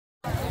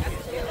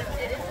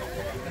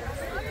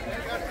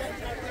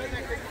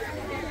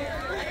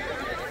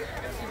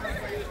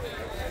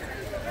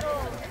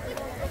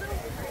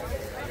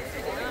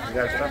You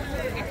got stuff?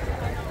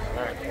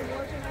 All right.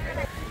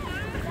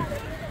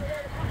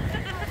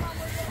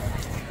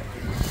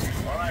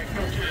 All right,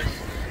 coaches.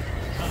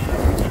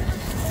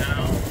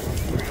 Now,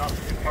 we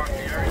also park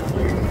the area.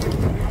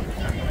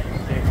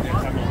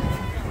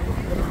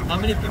 How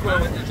many people are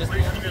with you? Just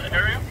Please come in the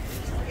area.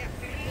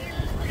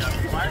 We got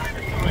 5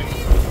 minutes to wait.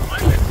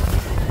 5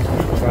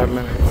 minutes. 5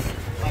 minutes.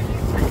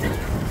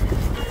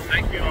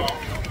 Thank you all.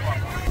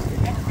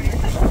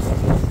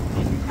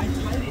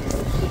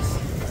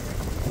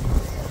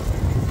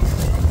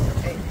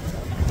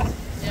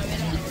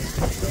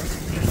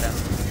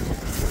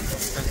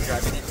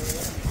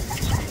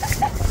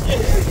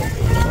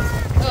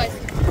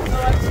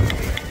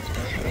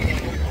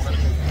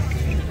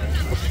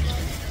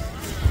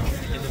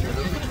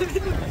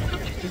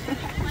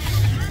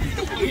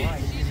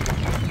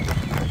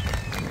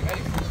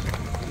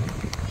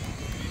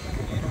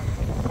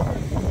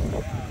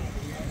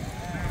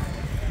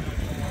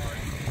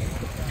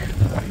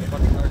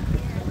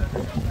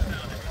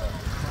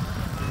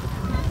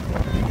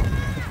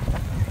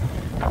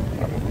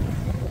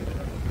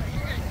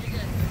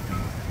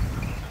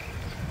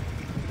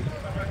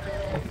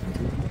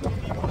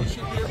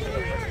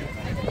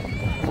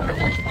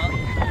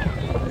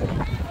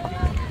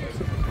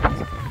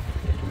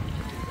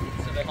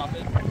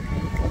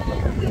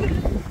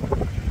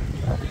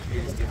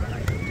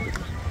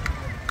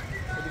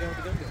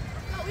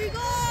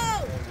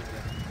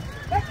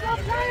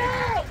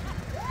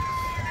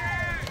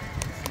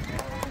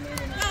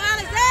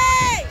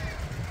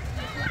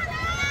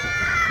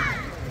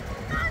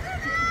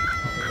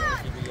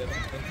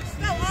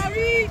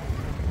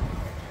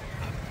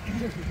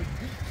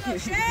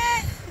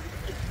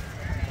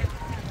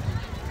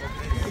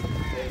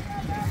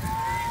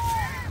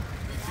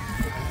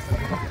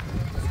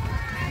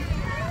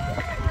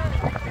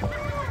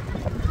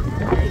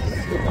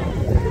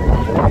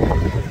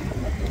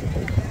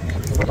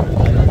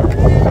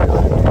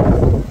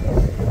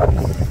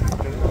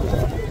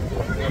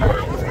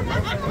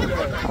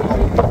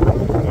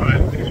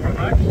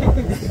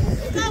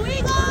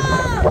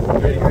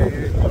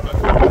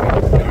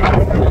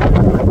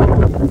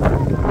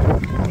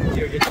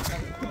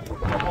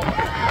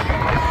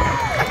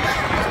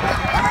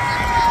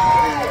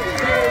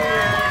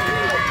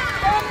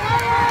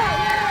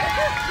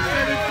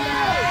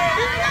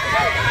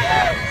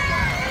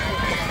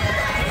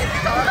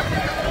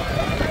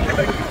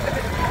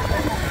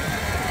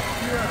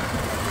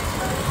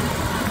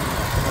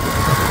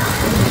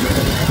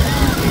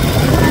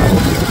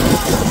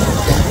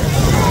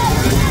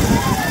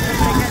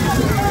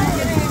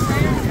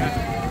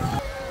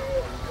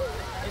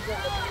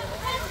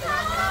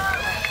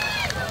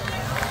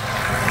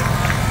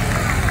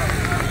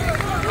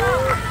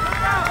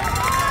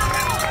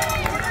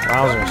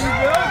 Wowzers.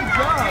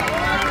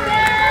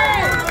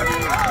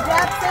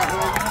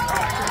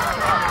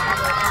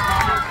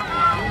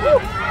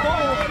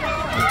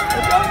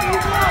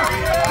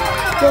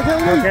 Go,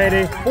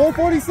 Katie.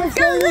 446,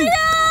 Katie.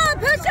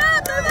 Push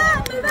up, move up,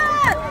 move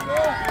up.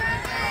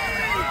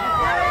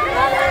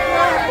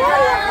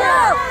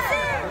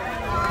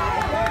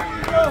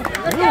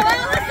 Let's go,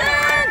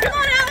 Allison. Come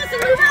on, Allison,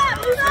 move up,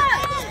 move up.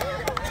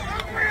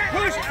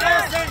 Push,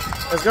 Allison.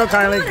 Let's go,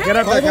 Kylie. Get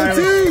up there,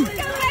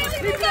 Kylie.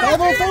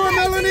 504,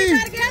 Melanie. You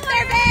gotta get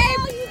there, babe.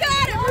 You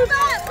got it. Move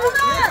up, move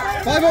up.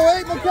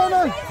 508,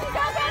 McKenna.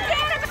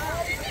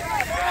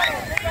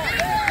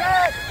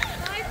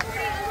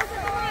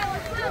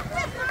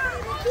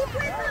 Keep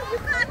with them. You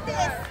got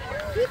this.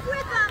 Keep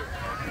with them.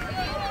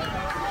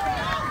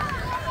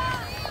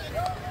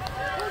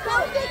 Go,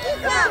 Vicky,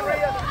 go.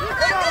 You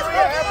got this,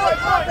 Vicky.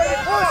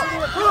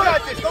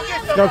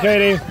 Let's go,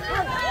 Katie.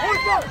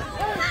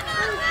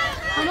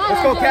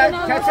 Let's go,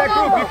 catch that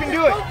group. You can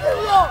do it.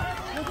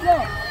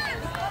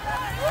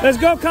 Let's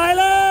go,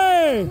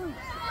 Kylie.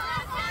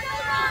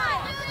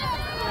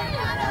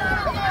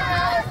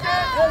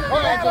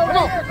 Come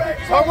on.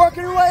 Start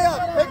working your way up.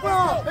 Pick them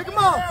off. Pick them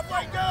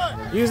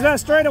off. Use that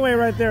straightaway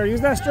right there.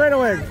 Use that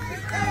straightaway.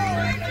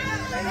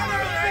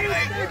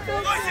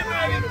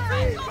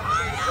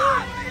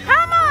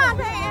 Come on,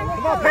 man.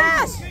 Come on,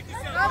 Paige.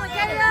 Come on,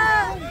 get it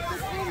up.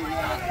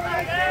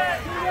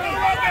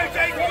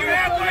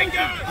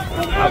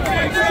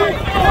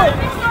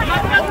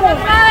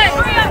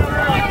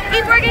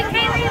 Keep working,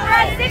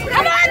 Kylie.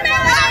 Come on, man.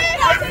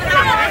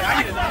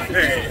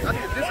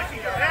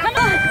 Come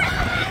on.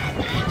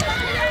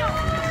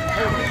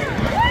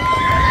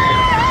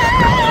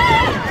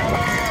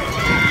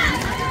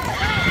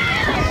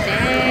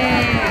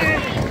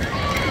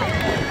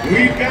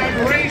 We've got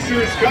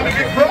racers coming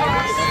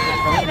across.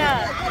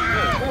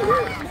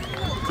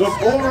 The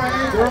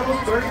 4A girls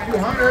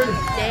 3,200.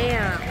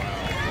 Damn.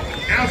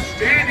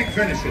 Outstanding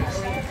finishes.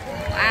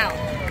 Wow.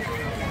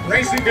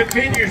 Racing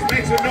continues.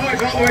 Make some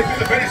noise all the way through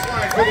the finish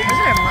line for these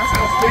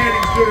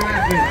outstanding student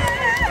athletes.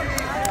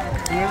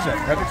 Who is that?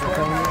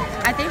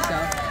 I think so.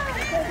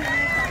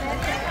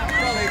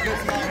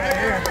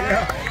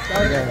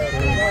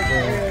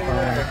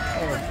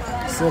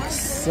 Yeah. 6,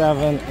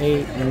 7,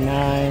 8,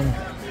 9.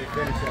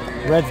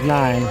 Red's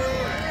 9.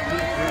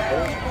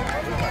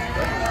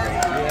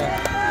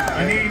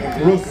 I need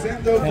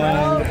Rosendo 10,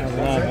 11,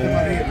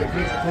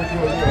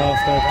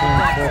 12, 13,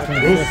 14,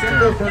 15,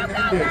 Rosendo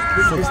Fernandez,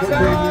 16,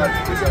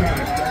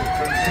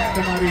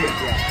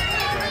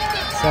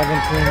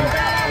 17,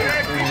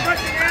 18,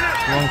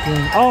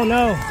 19. Oh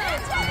no!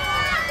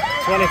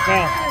 20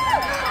 fell.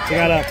 She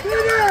got up.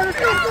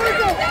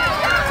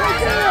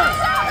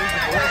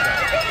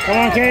 Come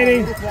on,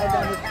 Katie.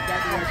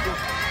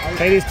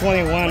 Katie's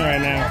 21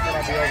 right now.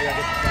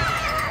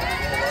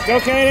 Go,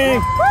 Katie.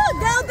 Woo,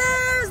 go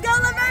Bears! Go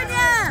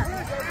Vernia!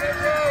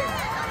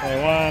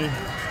 1,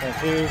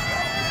 2,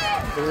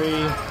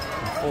 3,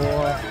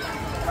 4,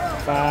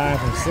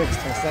 5, and 6,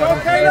 and 7,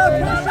 and 8,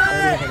 and 9,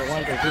 30,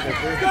 1, 2, 3, 4,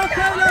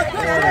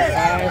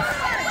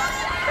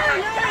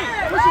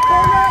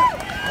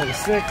 5,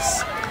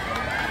 6.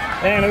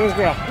 And look at this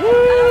girl.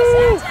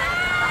 Woo!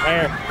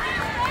 There.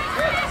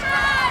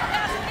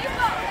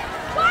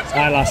 I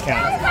lost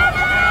count. I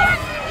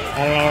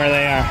don't know where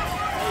they are.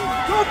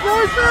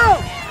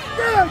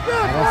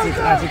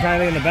 I see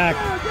Kylie in the back.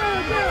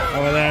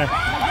 Over there.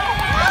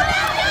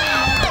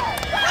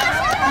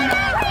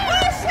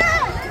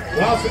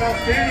 Well, it's an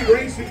outstanding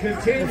racing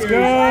continues. Let's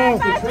go.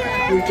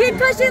 Keep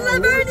pushing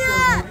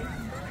Vernia!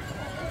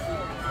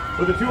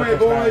 For the 2A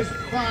boys,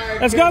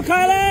 5. Let's go,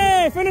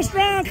 Kylie! Finish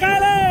strong,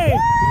 Kylie!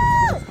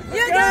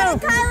 You got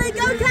it, Kylie!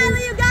 Go,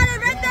 Kylie! You got it!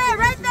 Right there!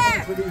 Right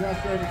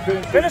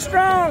there! Finish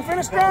strong!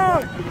 Finish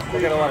strong!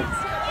 Look at one.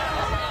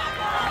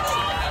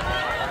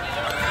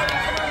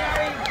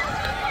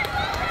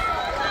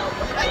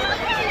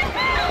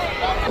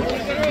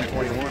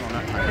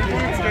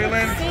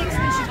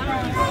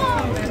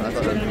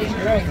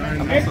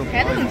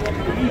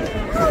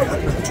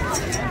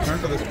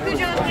 Good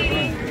job,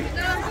 lady.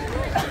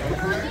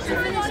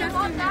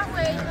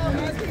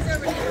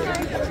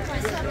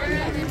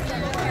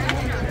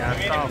 I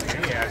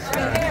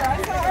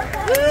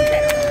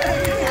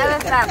have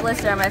a fat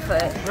blister on my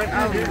foot.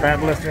 Fat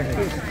blister.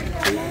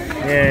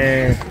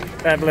 Yay.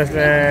 Fat blister.